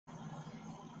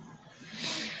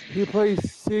He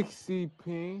plays 60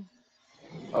 ping.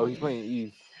 Oh, he's playing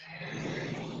East.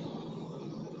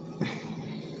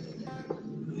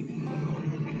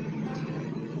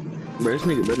 Bro, this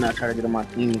nigga better not try to get on my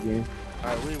team again.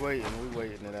 Alright, we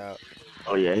waiting it out.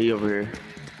 Oh yeah, he over here.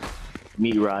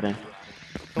 Meat rotting.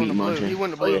 On Meat the blue, he munching.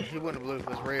 went to Oh blue, yeah. he went to blue,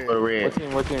 that's red. Go to red. What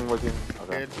team? What team? What team?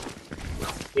 Okay. Red.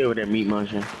 He over there meat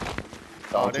munching.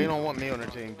 Oh, All they team. don't want me on their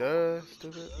team, duh,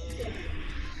 stupid.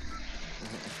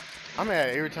 I'm mad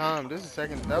every time. That was the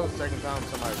second time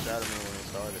somebody shot at me when it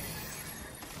started.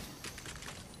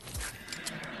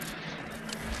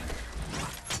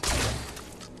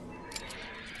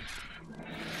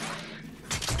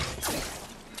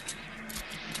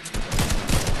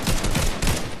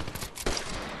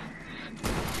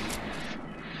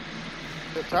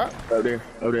 Up top? Over there.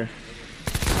 Over there.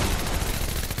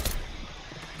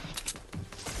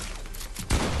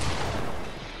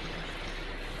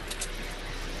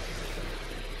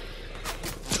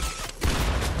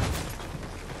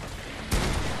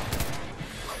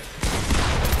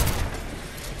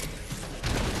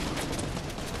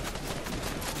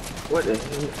 What the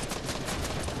hell?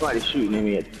 Somebody shooting at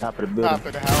me at the top of the building. Top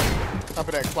of the house. Top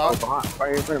of that Oh, clock. behind,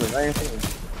 right in front of me, right in front of me.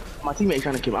 My teammate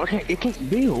trying to kill me. It can't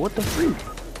build. What the freak?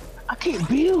 I can't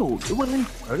build. It wasn't.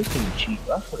 Bro, this thing cheap.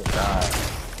 I swear to God.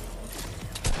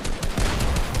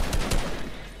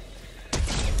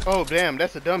 Oh damn,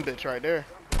 that's a dumb bitch right there.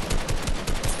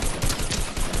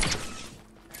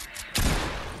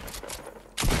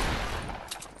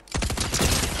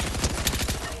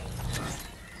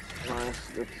 Nice.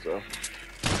 Good stuff.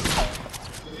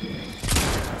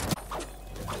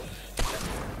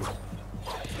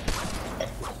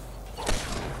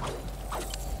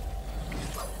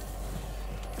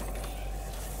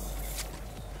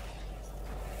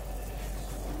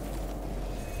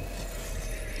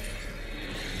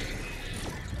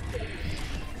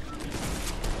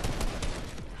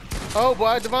 Oh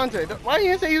boy, Devontae, why you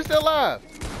didn't say you was still alive?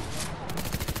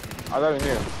 I thought he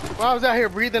knew. Well, I was out here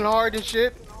breathing hard and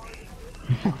shit.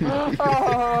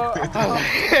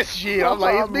 Shit, I'm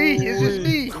like, it's me, it's just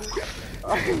me.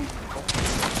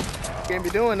 Can't be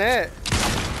doing that.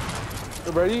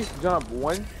 Ready? Jump.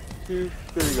 1, 2,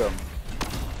 3, go.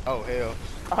 Oh hell.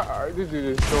 Alright, this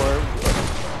dude is storm.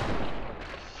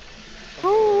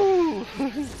 Woo.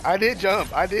 I did jump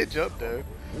though.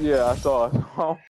 Yeah, I saw it.